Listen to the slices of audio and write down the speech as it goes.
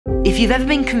If you've ever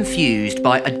been confused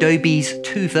by Adobe's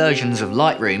two versions of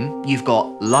Lightroom, you've got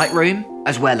Lightroom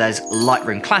as well as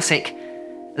Lightroom Classic,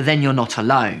 then you're not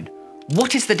alone.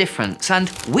 What is the difference and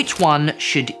which one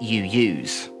should you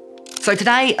use? So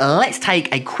today, let's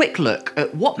take a quick look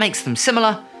at what makes them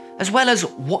similar, as well as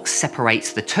what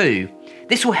separates the two.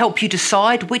 This will help you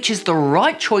decide which is the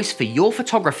right choice for your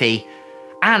photography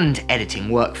and editing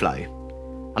workflow.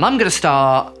 And I'm going to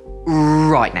start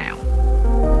right now.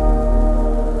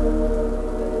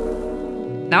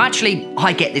 Now actually,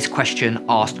 I get this question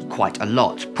asked quite a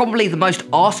lot, probably the most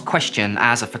asked question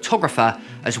as a photographer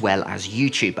as well as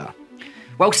YouTuber.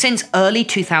 Well, since early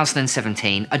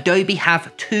 2017, Adobe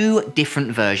have two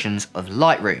different versions of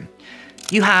Lightroom.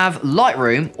 You have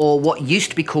Lightroom, or what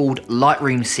used to be called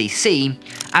Lightroom CC,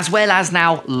 as well as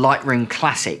now Lightroom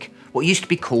Classic, what used to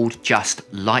be called just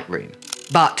Lightroom.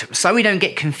 But so we don't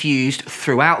get confused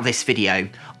throughout this video,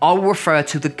 I'll refer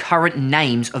to the current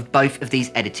names of both of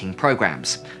these editing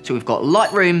programs. So we've got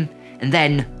Lightroom and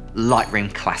then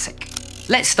Lightroom Classic.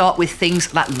 Let's start with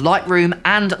things that Lightroom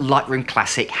and Lightroom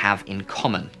Classic have in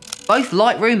common. Both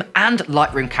Lightroom and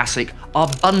Lightroom Classic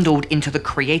are bundled into the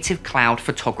Creative Cloud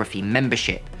Photography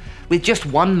membership, with just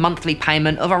one monthly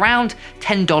payment of around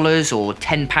 $10 or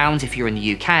 £10 if you're in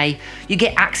the UK, you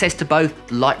get access to both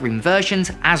Lightroom versions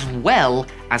as well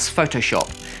as Photoshop.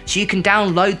 So you can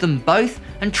download them both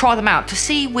and try them out to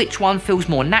see which one feels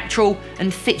more natural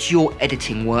and fits your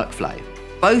editing workflow.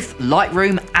 Both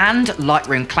Lightroom and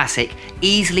Lightroom Classic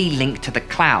easily link to the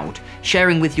cloud,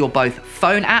 sharing with your both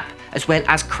phone app as well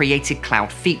as Creative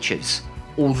Cloud features.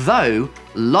 Although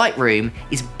Lightroom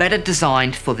is better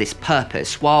designed for this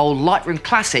purpose, while Lightroom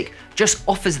Classic just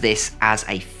offers this as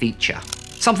a feature.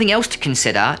 Something else to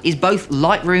consider is both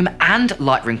Lightroom and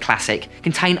Lightroom Classic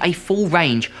contain a full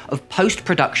range of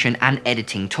post-production and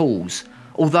editing tools.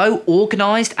 Although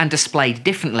organised and displayed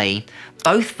differently,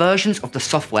 both versions of the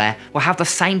software will have the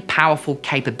same powerful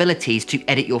capabilities to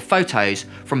edit your photos,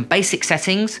 from basic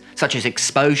settings such as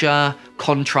exposure,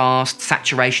 contrast,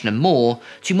 saturation and more,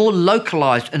 to more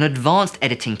localised and advanced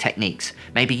editing techniques,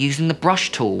 maybe using the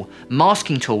brush tool,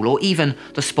 masking tool or even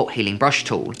the spot healing brush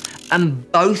tool.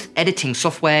 And both editing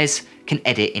softwares can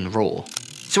edit in RAW.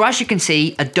 So as you can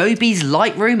see, Adobe's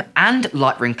Lightroom and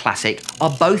Lightroom Classic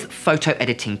are both photo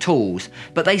editing tools,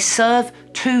 but they serve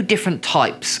two different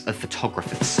types of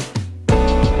photographers.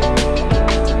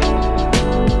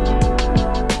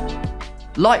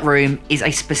 Lightroom is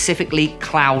a specifically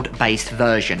cloud-based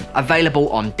version, available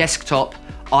on desktop,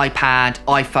 iPad,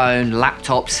 iPhone,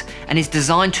 laptops, and is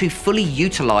designed to fully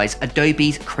utilize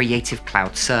Adobe's Creative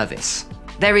Cloud service.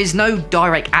 There is no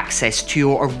direct access to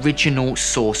your original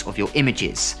source of your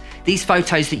images. These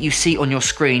photos that you see on your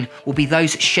screen will be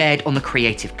those shared on the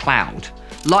Creative Cloud.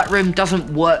 Lightroom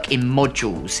doesn't work in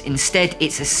modules. Instead,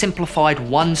 it's a simplified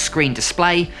one-screen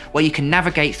display where you can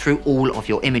navigate through all of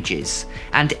your images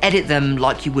and edit them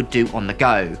like you would do on the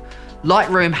go.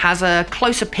 Lightroom has a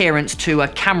close appearance to a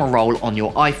camera roll on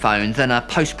your iPhone than a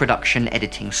post-production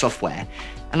editing software.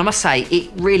 And I must say, it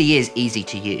really is easy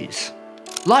to use.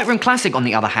 Lightroom Classic, on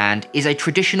the other hand, is a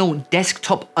traditional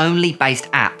desktop-only based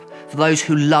app for those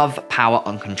who love power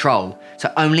and control,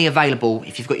 so only available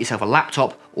if you've got yourself a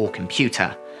laptop or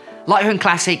computer. Lightroom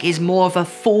Classic is more of a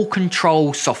full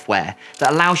control software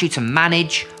that allows you to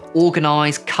manage,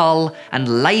 organise, cull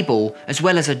and label, as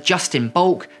well as adjust in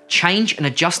bulk, change and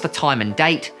adjust the time and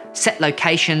date, set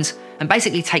locations, and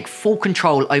basically take full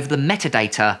control over the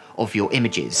metadata of your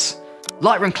images.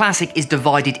 Lightroom Classic is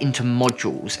divided into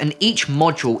modules, and each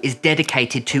module is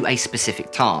dedicated to a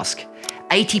specific task.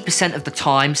 80% of the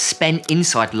time spent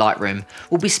inside Lightroom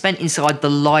will be spent inside the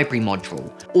library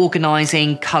module,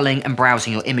 organising, culling and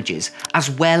browsing your images, as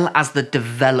well as the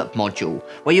develop module,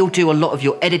 where you'll do a lot of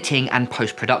your editing and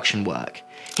post-production work.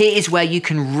 Here is where you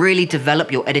can really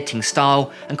develop your editing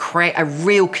style and create a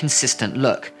real consistent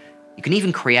look. You can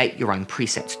even create your own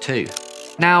presets too.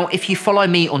 Now, if you follow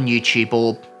me on YouTube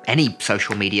or any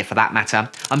social media for that matter,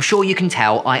 I'm sure you can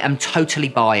tell I am totally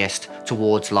biased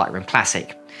towards Lightroom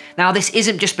Classic. Now, this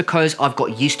isn't just because I've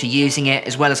got used to using it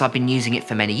as well as I've been using it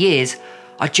for many years.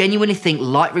 I genuinely think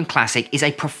Lightroom Classic is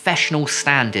a professional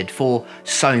standard for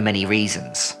so many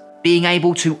reasons. Being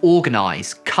able to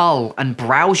organise, cull and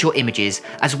browse your images,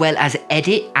 as well as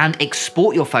edit and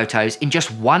export your photos in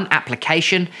just one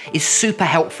application is super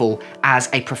helpful as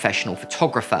a professional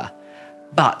photographer.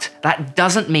 But that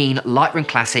doesn't mean Lightroom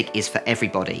Classic is for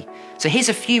everybody. So here's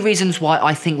a few reasons why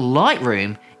I think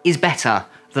Lightroom is better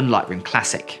than Lightroom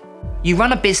Classic. You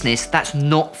run a business that's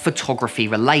not photography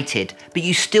related, but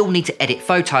you still need to edit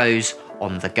photos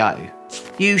on the go.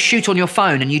 You shoot on your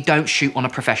phone and you don't shoot on a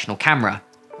professional camera.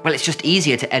 Well, it's just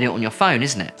easier to edit on your phone,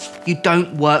 isn't it? You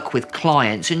don't work with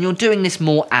clients and you're doing this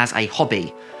more as a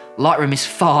hobby. Lightroom is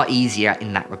far easier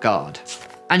in that regard.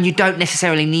 And you don't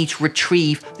necessarily need to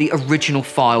retrieve the original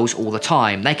files all the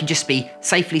time. They can just be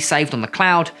safely saved on the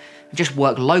cloud and just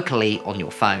work locally on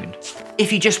your phone.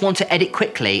 If you just want to edit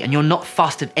quickly and you're not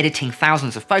fussed at editing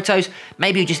thousands of photos,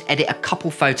 maybe you just edit a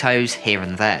couple photos here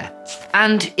and there.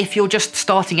 And if you're just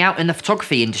starting out in the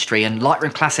photography industry and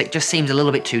Lightroom Classic just seems a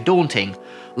little bit too daunting,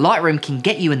 Lightroom can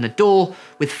get you in the door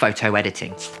with photo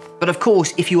editing. But of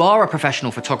course, if you are a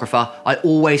professional photographer, I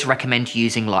always recommend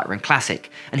using Lightroom Classic.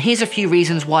 And here's a few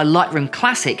reasons why Lightroom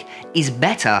Classic is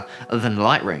better than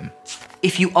Lightroom.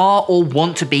 If you are or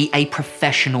want to be a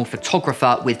professional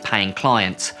photographer with paying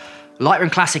clients,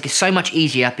 Lightroom Classic is so much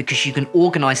easier because you can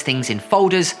organize things in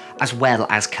folders as well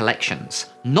as collections.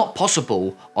 Not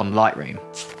possible on Lightroom.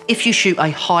 If you shoot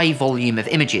a high volume of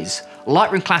images,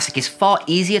 Lightroom Classic is far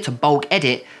easier to bulk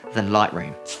edit than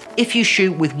Lightroom. If you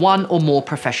shoot with one or more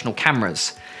professional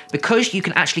cameras, because you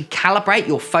can actually calibrate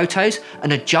your photos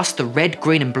and adjust the red,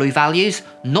 green and blue values,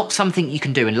 not something you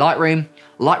can do in Lightroom,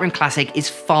 Lightroom Classic is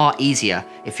far easier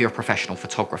if you're a professional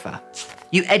photographer.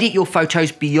 You edit your photos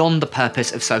beyond the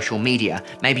purpose of social media.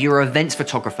 Maybe you're an events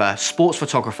photographer, sports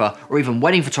photographer, or even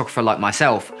wedding photographer like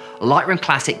myself. Lightroom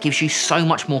Classic gives you so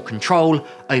much more control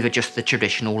over just the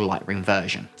traditional Lightroom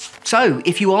version. So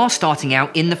if you are starting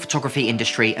out in the photography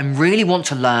industry and really want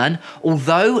to learn,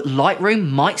 although Lightroom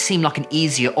might seem like an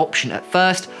easier option at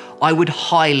first, I would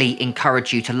highly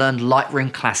encourage you to learn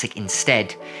Lightroom Classic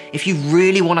instead. If you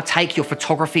really want to take your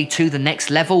photography to the next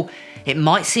level, it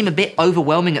might seem a bit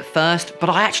overwhelming at first, but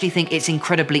I actually think it's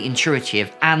incredibly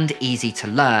intuitive and easy to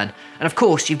learn. And of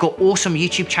course, you've got awesome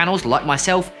YouTube channels like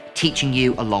myself teaching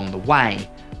you along the way.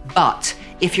 But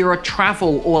if you're a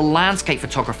travel or landscape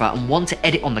photographer and want to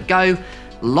edit on the go,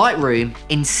 Lightroom,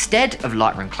 instead of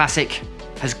Lightroom Classic,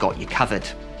 has got you covered.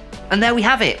 And there we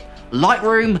have it.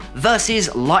 Lightroom versus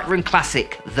Lightroom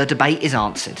Classic. The debate is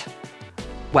answered.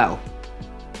 Well,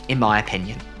 in my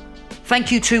opinion. Thank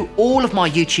you to all of my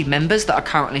YouTube members that are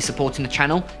currently supporting the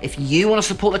channel. If you want to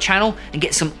support the channel and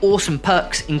get some awesome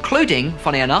perks, including,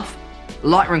 funny enough,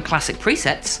 Lightroom Classic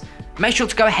presets, make sure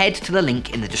to go ahead to the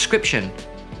link in the description.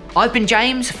 I've been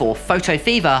James for Photo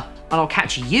Fever, and I'll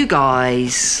catch you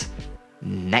guys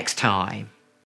next time.